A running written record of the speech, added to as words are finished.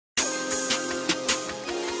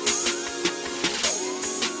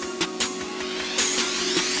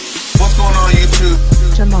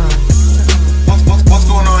Jamar. What's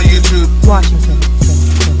going on YouTube? Washington.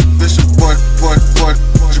 This is Jamar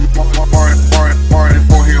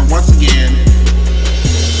for here once again.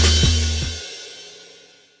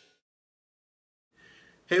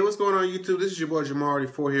 Hey, what's going on YouTube? This is your boy Jamar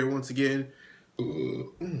for here once again.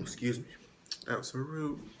 Excuse me. That was so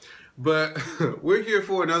rude. But we're here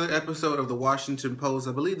for another episode of the Washington Post.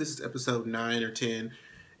 I believe this is episode 9 or 10.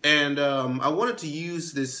 And I wanted to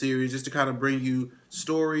use this series just to kind of bring you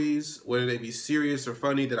stories, whether they be serious or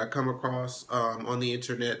funny, that I come across on the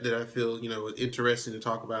internet that I feel, interesting to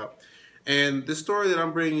talk about. And the story that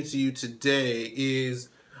I'm bringing to you today is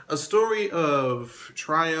a story of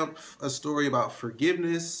triumph, a story about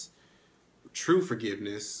forgiveness, true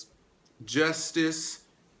forgiveness, justice,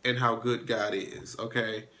 and how good God is,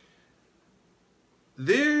 okay?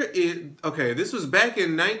 This was back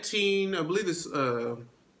in I believe this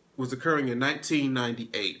was occurring in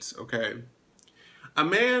 1998, okay? A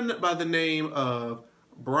man by the name of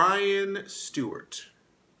Brian Stewart,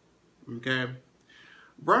 okay?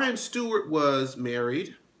 Brian Stewart was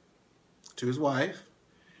married to his wife,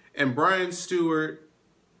 and Brian Stewart,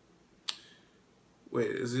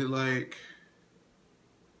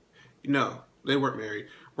 no, they weren't married.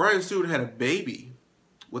 Brian Stewart had a baby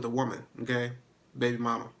with a woman, okay? Baby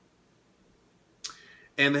mama.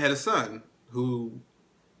 And they had a son who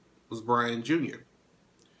was Brian Jr.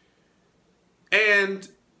 And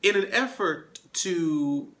in an effort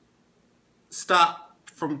to stop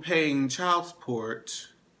from paying child support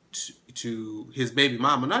to his baby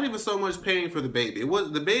mama, not even so much paying for the baby.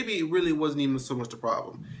 The baby really wasn't even so much the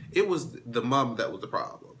problem. It was the mom that was the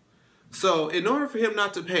problem. So in order for him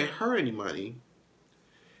not to pay her any money,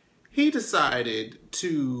 he decided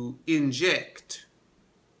to inject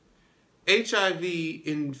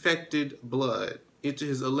HIV-infected blood into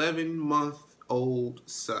his 11-month-old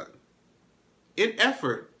son in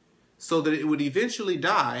effort so that it would eventually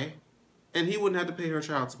die and he wouldn't have to pay her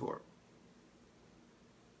child support.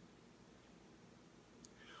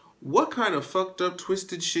 What kind of fucked up,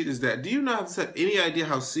 twisted shit is that? Do you not have any idea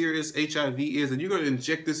how serious HIV is and you're going to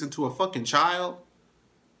inject this into a fucking child?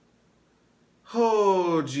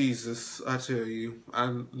 Oh, Jesus, I tell you,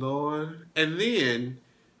 Lord. And then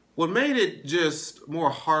what made it just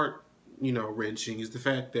more wrenching is the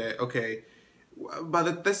fact that, okay, by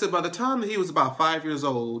the time that he was about 5 years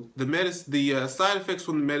old, the side effects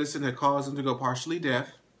from the medicine had caused him to go partially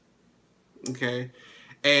deaf. Okay,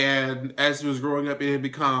 and as he was growing up, it had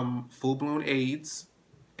become full-blown AIDS,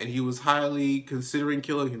 and he was highly considering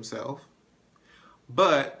killing himself.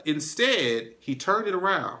 But instead, he turned it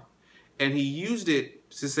around, and he used it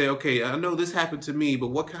to say, okay, I know this happened to me, but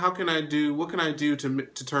what can I do to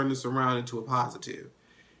turn this around into a positive?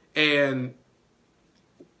 And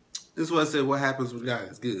this is what I said, what happens when God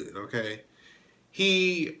is good, okay?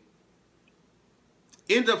 He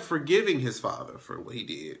ended up forgiving his father for what he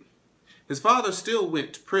did. His father still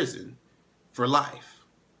went to prison for life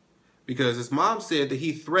because his mom said that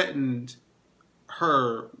he threatened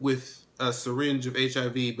her with a syringe of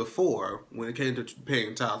HIV before when it came to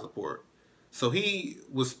paying child support. So he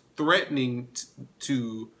was threatening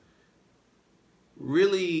to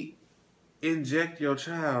really inject your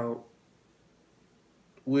child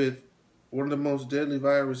with one of the most deadly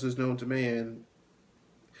viruses known to man.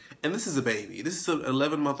 And this is a baby. This is an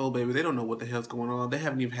 11-month-old baby. They don't know what the hell's going on. They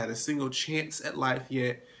haven't even had a single chance at life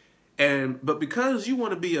yet. But because you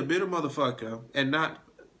want to be a bitter motherfucker and not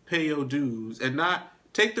pay your dues and not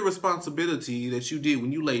take the responsibility that you did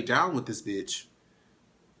when you laid down with this bitch,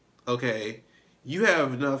 okay, you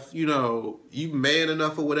have enough, you man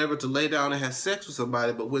enough or whatever to lay down and have sex with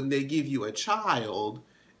somebody, but when they give you a child,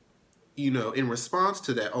 in response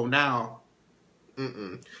to that, oh, now,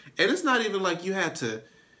 and it's not even like you had to,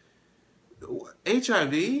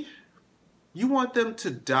 HIV, you want them to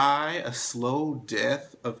die a slow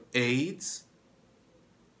death of AIDS?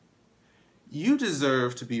 You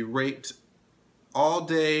deserve to be raped all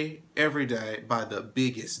day, every day by the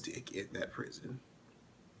biggest dick in that prison.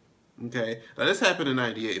 Okay, now this happened in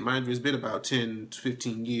 98. Mind you, it's been about 10 to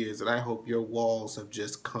 15 years, and I hope your walls have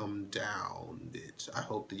just come down, bitch. I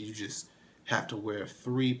hope that you just have to wear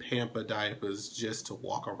 3 Pamper diapers just to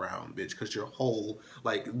walk around, bitch, because your whole,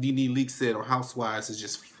 like Nene Leakes said on Housewives, is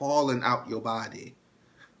just falling out your body.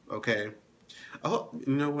 Okay, I hope,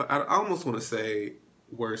 you know what? I almost want to say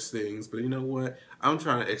worse things, but you know what? I'm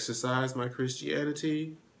trying to exercise my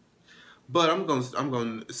Christianity, but I'm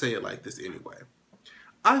going to say it like this anyway.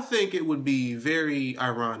 I think it would be very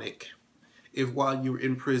ironic if while you were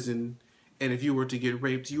in prison and if you were to get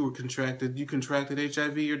raped, you contracted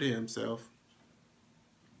HIV your damn self.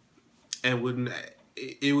 And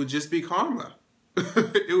it would just be karma.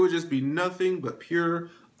 It would just be nothing but pure,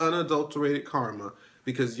 unadulterated karma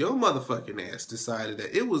because your motherfucking ass decided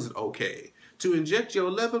that it was okay to inject your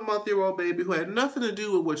 11-month-old baby who had nothing to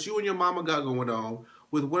do with what you and your mama got going on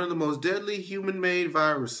with one of the most deadly human-made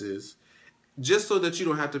viruses just so that you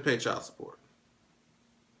don't have to pay child support.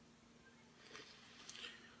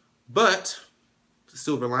 But the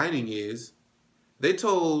silver lining is they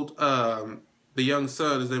told the young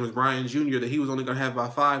son, his name was Brian Jr., that he was only going to have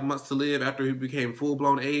about 5 months to live after he became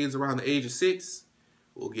full-blown AIDS around the age of 6.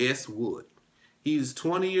 Well, guess what? He's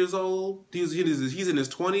 20 years old. He's in his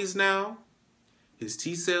 20s now. His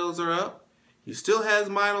T cells are up. He still has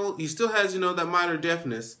that minor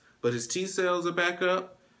deafness, but his T cells are back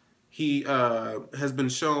up. He has been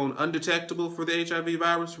shown undetectable for the HIV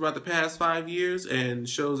virus for about the past 5 years and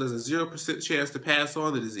shows as a 0% chance to pass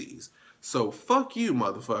on the disease. So fuck you,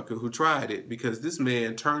 motherfucker, who tried it, because this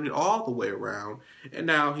man turned it all the way around and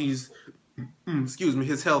now he's,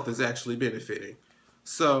 his health is actually benefiting.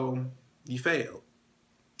 So you failed.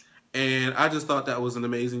 And I just thought that was an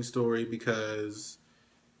amazing story because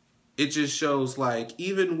it just shows, like,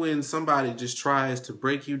 even when somebody just tries to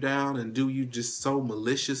break you down and do you just so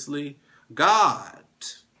maliciously, God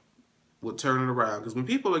will turn it around. Because when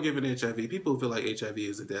people are given HIV, people feel like HIV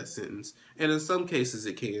is a death sentence. And in some cases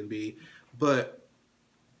it can be. But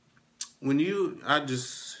when I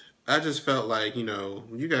just felt like, you know,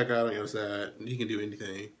 when you got God on your side, he can do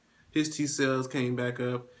anything. His T cells came back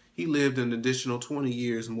up. He lived an additional 20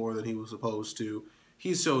 years more than he was supposed to.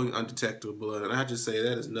 He's showing undetectable blood. And I just say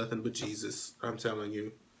that is nothing but Jesus. I'm telling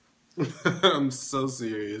you. I'm so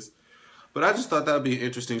serious. But I just thought that would be an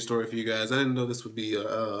interesting story for you guys. I didn't know this would be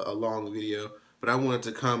a long video. But I wanted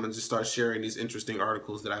to come and just start sharing these interesting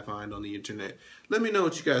articles that I find on the internet. Let me know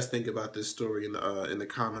what you guys think about this story in the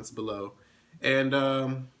comments below. And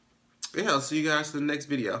yeah, I'll see you guys in the next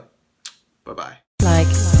video. Bye-bye. Like,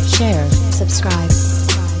 share, subscribe.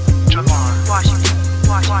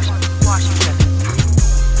 Washington.